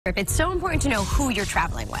It's so important to know who you're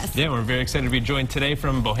traveling with. Yeah, we're very excited to be joined today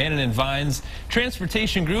from Bohannon Vines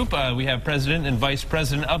Transportation Group. We have President and Vice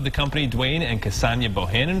President of the company, Dwayne and Cassania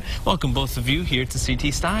Bohannon. Welcome both of you here to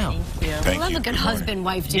CT Style. Thank you. I love a good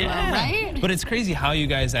husband-wife duo, right? But it's crazy how you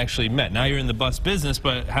guys actually met. Now you're in the bus business,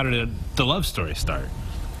 but how did the love story start?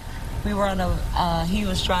 We were on a, he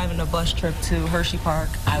was driving a bus trip to Hershey Park.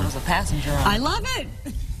 I was a passenger on it. I love it.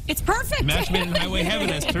 It's perfect. Match made in highway heaven,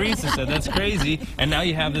 as Teresa said. That's crazy. And now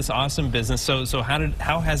you have this awesome business. So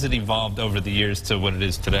how has it evolved over the years to what it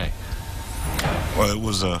is today? Well, it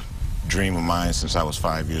was a dream of mine since I was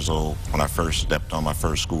 5 years old. When I first stepped on my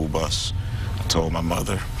first school bus, I told my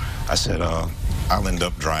mother, I said, I'll end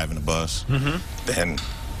up driving a bus, then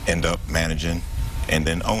end up managing, and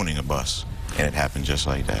then owning a bus. And it happened just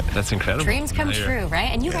like that. That's incredible. Dreams come true, right?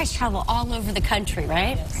 And you guys travel all over the country,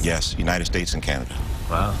 right? Yes, United States and Canada.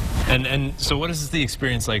 Wow. And so what is the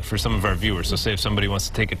experience like for some of our viewers? So say if somebody wants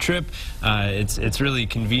to take a trip, it's really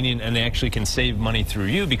convenient, and they actually can save money through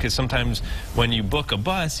you, because sometimes when you book a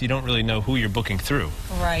bus, you don't really know who you're booking through.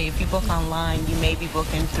 Right. If you book online, you may be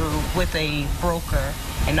booking through with a broker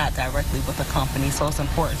and not directly with a company. So it's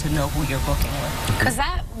important to know who you're booking with. Because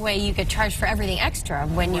that way you get charged for everything extra.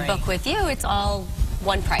 When you book with you, it's all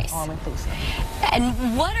one price. All inclusive.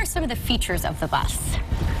 And what are some of the features of the bus?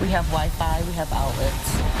 We have Wi-Fi, we have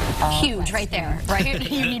outlets. Huge right there, right?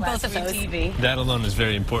 You need both of those. TV. That alone is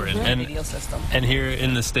very important. And video system. And here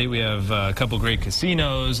in the state, we have a couple great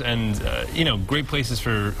casinos and, you know, great places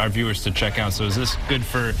for our viewers to check out. So is this good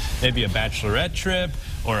for maybe a bachelorette trip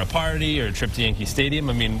or a party or a trip to Yankee Stadium?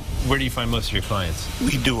 I mean, where do you find most of your clients?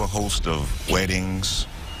 We do a host of weddings.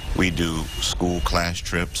 We do school class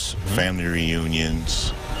trips, family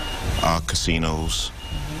reunions, casinos,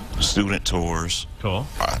 student tours. Cool.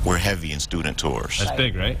 We're heavy in student tours. That's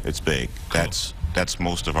big, right? It's big. Cool. That's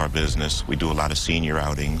most of our business. We do a lot of senior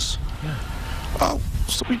outings. Yeah.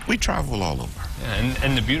 So we travel all over. Yeah,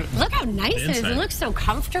 and the beautiful. Look how nice it is. It looks so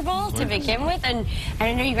comfortable to begin with, and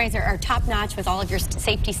I know you guys are top-notch with all of your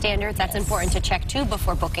safety standards. That's important to check too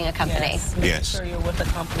before booking a company. Make sure you're with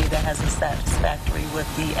a company that has a satisfactory with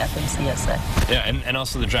the FMCSA. Yeah, and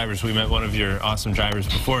also the drivers. We met one of your awesome drivers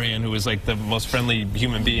beforehand, who was like the most friendly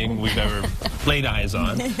human being we've ever laid eyes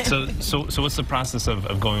on. So what's the process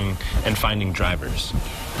of going and finding drivers?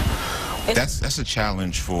 That's a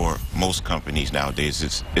challenge for most companies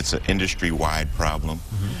nowadays. It's an industry-wide problem.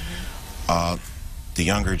 The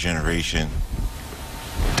younger generation,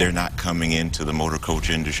 they're not coming into the motor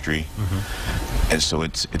coach industry, and so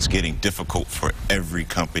it's getting difficult for every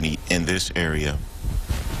company in this area,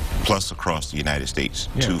 plus across the United States,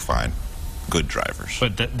 to find good drivers.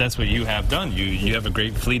 But that's what you have done. You have a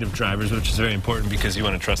great fleet of drivers, which is very important because you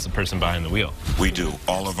want to trust the person behind the wheel. We do.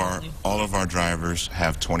 All of our drivers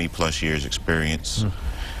have 20+ years experience,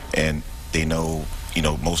 and they know,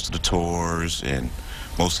 most of the tours and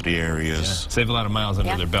most of the areas. Save a lot of miles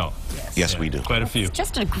under their belt. Yes, we do. Quite a few. It's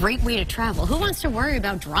just a great way to travel. Who wants to worry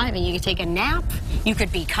about driving? You could take a nap, you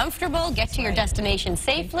could be comfortable, get to your destination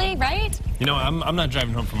safely, right? You know, I'm not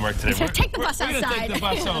driving home from work today. So take the bus outside. We're gonna take the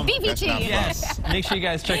bus home. BVT. Yes. Make sure you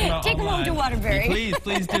guys check them out Take them home to Waterbury.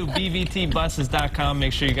 Please do. BVTbuses.com.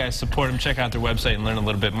 Make sure you guys support them. Check out their website and learn a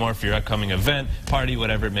little bit more for your upcoming event, party,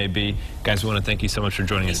 whatever it may be. Guys, we want to thank you so much for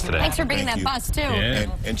joining us today. Thanks for bringing that bus, too.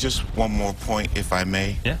 Yeah. And just one more point, if I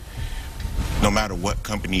may. Yeah. No matter what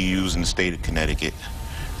company you use in the state of Connecticut,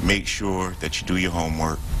 make sure that you do your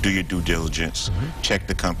homework, do your due diligence, check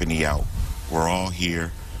the company out. We're all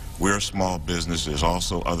here. We're a small business. There's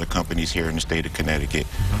also other companies here in the state of Connecticut.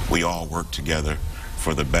 We all work together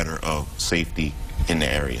for the better of safety in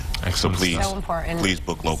the area. Excellent. So please, so important. Please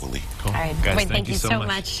book locally. Cool. All right. Guys, Wait, thank you so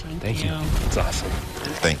much. Thank you. It's awesome.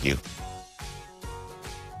 Thank you.